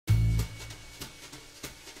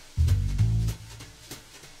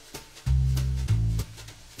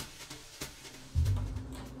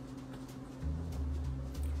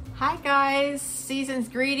Hi guys, season's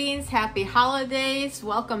greetings, happy holidays,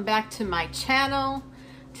 welcome back to my channel.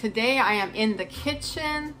 Today I am in the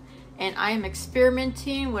kitchen and I am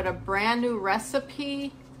experimenting with a brand new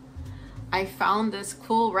recipe. I found this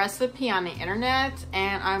cool recipe on the internet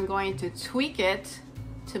and I'm going to tweak it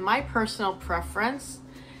to my personal preference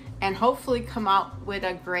and hopefully come out with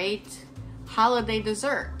a great holiday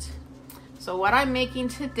dessert. So what I'm making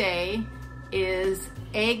today is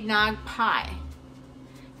eggnog pie.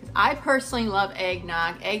 I personally love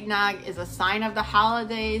eggnog. Eggnog is a sign of the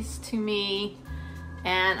holidays to me.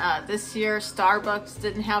 And this year Starbucks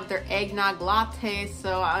didn't have their eggnog latte,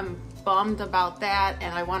 so I'm bummed about that.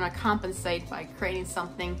 And I want to compensate by creating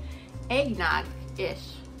something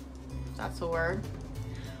eggnog-ish. That's a word.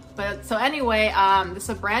 But so anyway, this is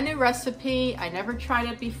a brand new recipe. I never tried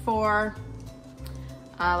it before.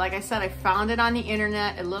 Like I said, I found it on the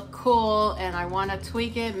internet. It looked cool and I want to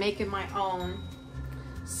tweak it, make it my own.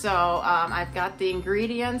 So I've got the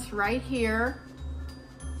ingredients right here.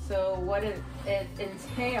 So what it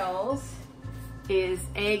entails is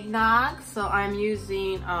eggnog. So I'm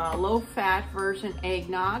using a low-fat version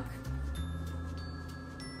eggnog.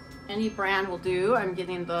 Any brand will do. I'm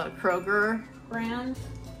getting the Kroger brand.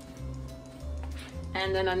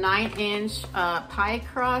 And then a 9-inch pie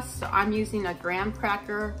crust. So I'm using a graham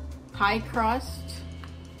cracker pie crust.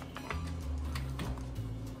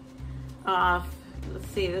 Let's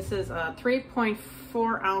see, this is a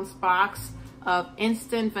 3.4 ounce box of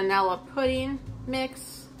instant vanilla pudding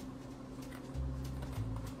mix.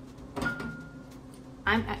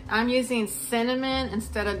 I'm using cinnamon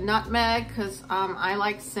instead of nutmeg because I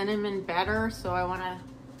like cinnamon better, so I want to,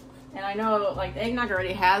 and I know like eggnog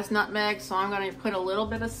already has nutmeg, so I'm going to put a little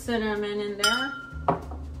bit of cinnamon in there.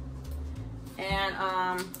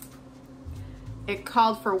 And it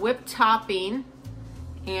called for whipped topping.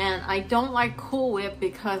 And I don't like Cool Whip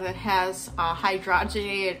because it has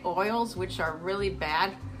hydrogenated oils, which are really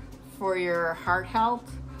bad for your heart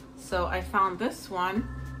health. So I found this one.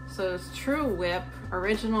 So it's True Whip,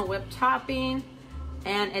 original whip topping,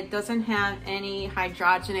 and it doesn't have any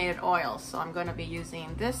hydrogenated oils. So I'm going to be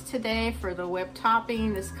using this today for the whip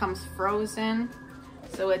topping. This comes frozen,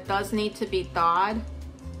 so it does need to be thawed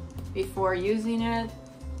before using it.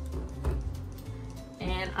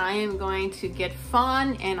 And I am going to get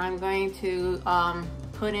fun and I'm going to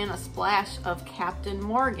put in a splash of Captain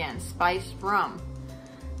Morgan spiced rum.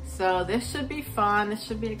 So this should be fun. This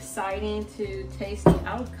should be exciting to taste the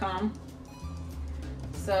outcome.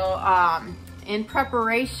 So in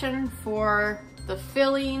preparation for the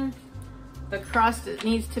filling, the crust, it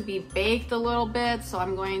needs to be baked a little bit. So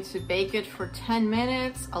I'm going to bake it for 10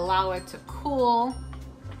 minutes, allow it to cool.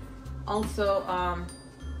 Also,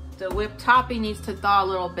 the whipped topping needs to thaw a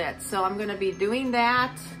little bit. So I'm gonna be doing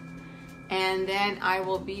that. And then I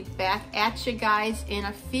will be back at you guys in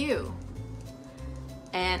a few.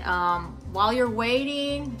 And while you're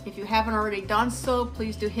waiting, if you haven't already done so,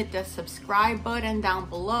 please do hit the subscribe button down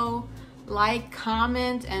below. Like,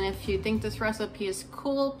 comment, and if you think this recipe is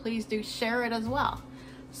cool, please do share it as well.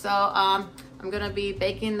 So I'm gonna be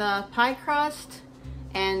baking the pie crust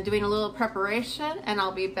and doing a little preparation, and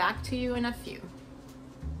I'll be back to you in a few.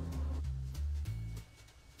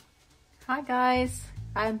 Hi guys,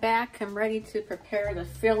 I'm back. I'm ready to prepare the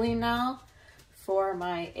filling now for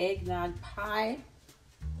my eggnog pie.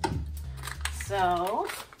 So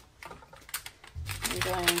I'm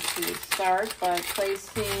going to start by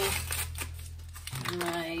placing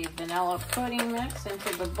my vanilla pudding mix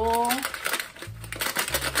into the bowl.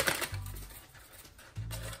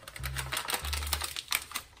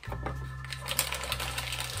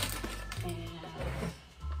 And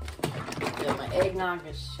give my eggnog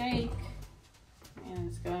a shake. And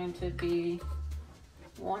it's going to be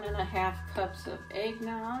 1.5 cups of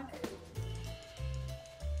eggnog.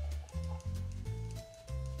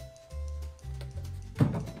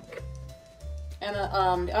 And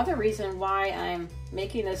the other reason why I'm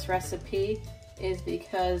making this recipe is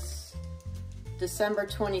because December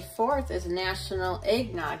 24th is National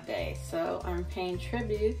Eggnog Day. So I'm paying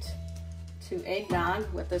tribute to eggnog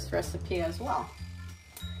with this recipe as well.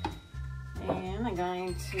 And I'm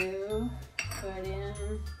going to put in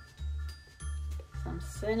some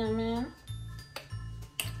cinnamon,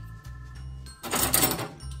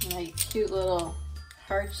 like cute little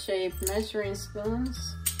heart-shaped measuring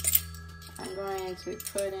spoons. I'm going to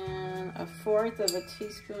put in 1/4 of a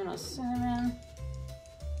teaspoon of cinnamon.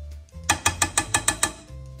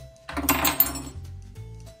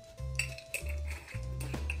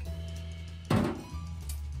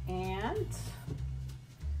 And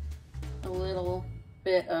a little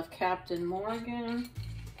bit of Captain Morgan.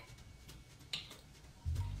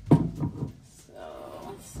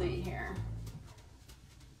 see here.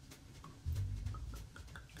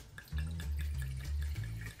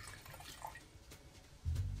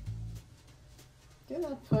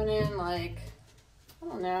 Gonna put in like, I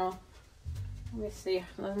don't know. Let me see.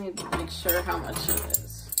 Let me make sure how much it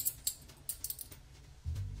is.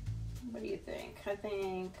 What do you think? I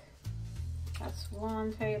think that's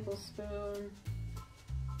 1 tablespoon,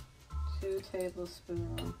 2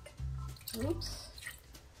 tablespoons. Oops.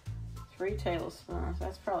 3 tablespoons.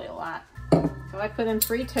 That's probably a lot. So I put in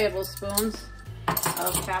 3 tablespoons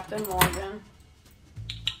of Captain Morgan.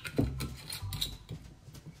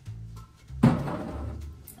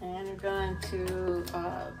 And we're going to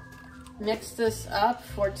mix this up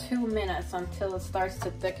for 2 minutes until it starts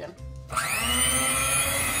to thicken.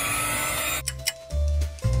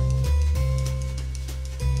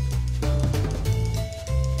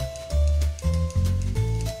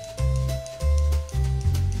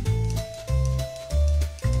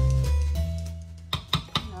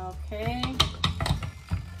 Okay.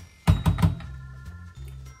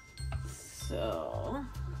 So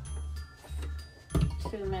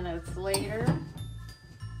 2 minutes later,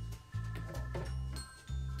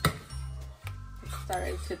 it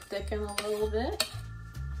started to thicken a little bit.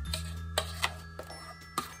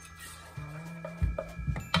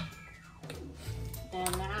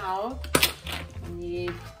 And now we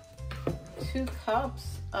need 2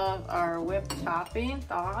 cups of our whipped topping,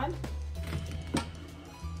 thawed.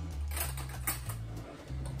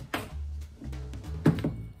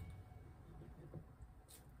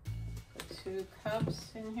 2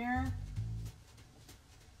 cups in here.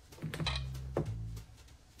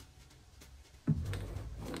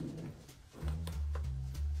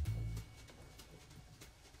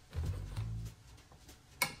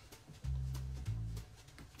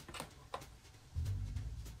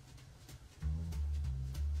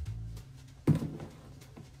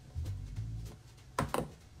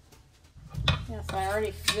 Yes, I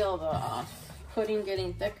already feel the pudding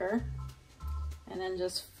getting thicker. And then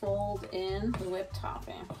just fold in the whipped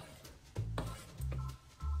topping.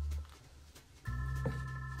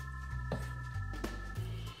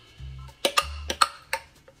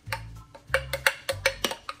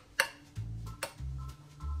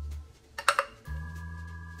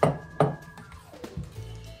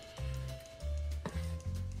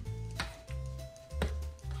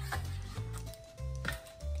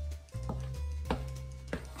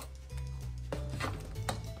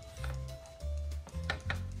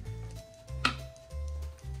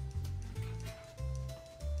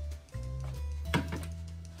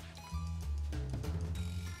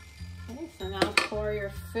 So now pour your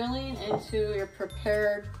filling into your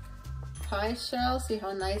prepared pie shell. See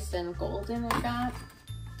how nice and golden it got?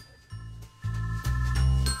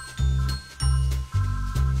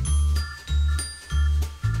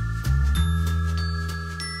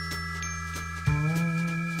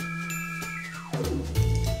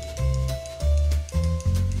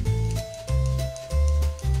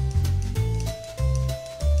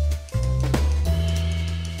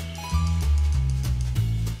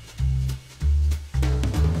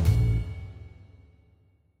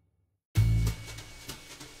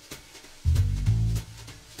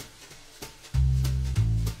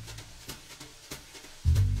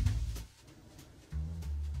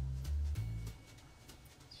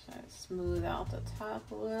 Smooth out the top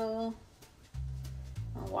a little.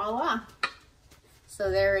 And voila!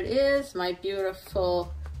 So there it is, my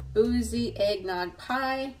beautiful Boozy Eggnog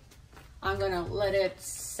pie. I'm gonna let it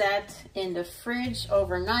set in the fridge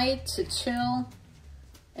overnight to chill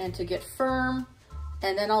and to get firm,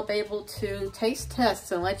 and then I'll be able to taste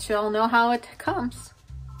test and let you all know how it comes.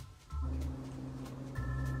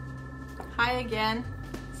 Hi again.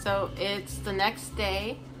 So it's the next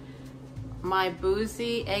day. My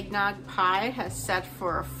Boozy Eggnog pie has set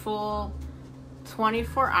for a full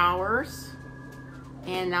 24 hours,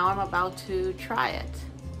 and now I'm about to try it.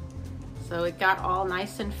 So it got all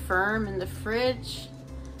nice and firm in the fridge,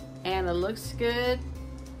 and it looks good.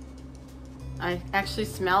 I actually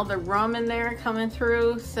smell the rum in there coming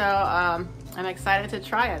through, so I'm excited to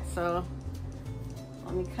try it. So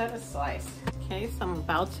let me cut a slice. Okay, so I'm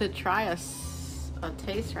about to try a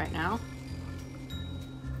taste right now.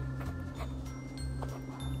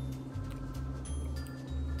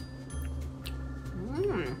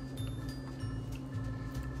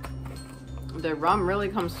 The rum really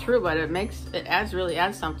comes through, but it really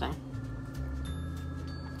adds something.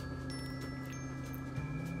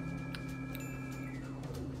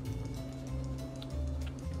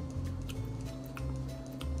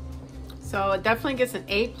 So it definitely gets an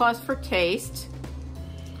A+ for taste.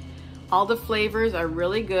 All the flavors are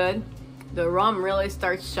really good. the rum really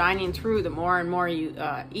starts shining through the more and more you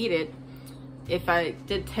eat it. If I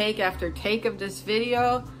did take after take of this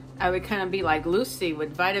video, I would kind of be like Lucy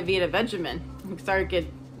with Vita Vita Vegemin. Start get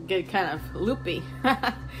kind of loopy.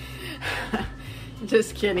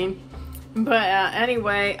 Just kidding. But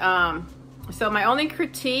anyway, so my only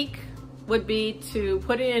critique would be to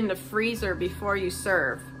put it in the freezer before you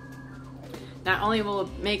serve. Not only will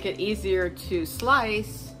it make it easier to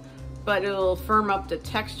slice, but it'll firm up the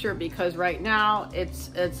texture, because right now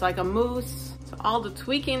it's like a mousse. So all the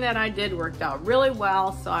tweaking that I did worked out really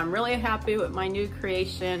well, so I'm really happy with my new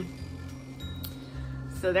creation.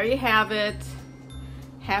 So there you have it.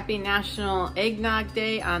 Happy National Eggnog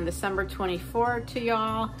Day on December 24th to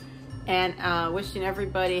y'all, and wishing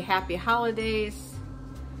everybody happy holidays.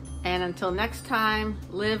 And until next time,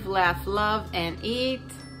 live, laugh, love, and eat.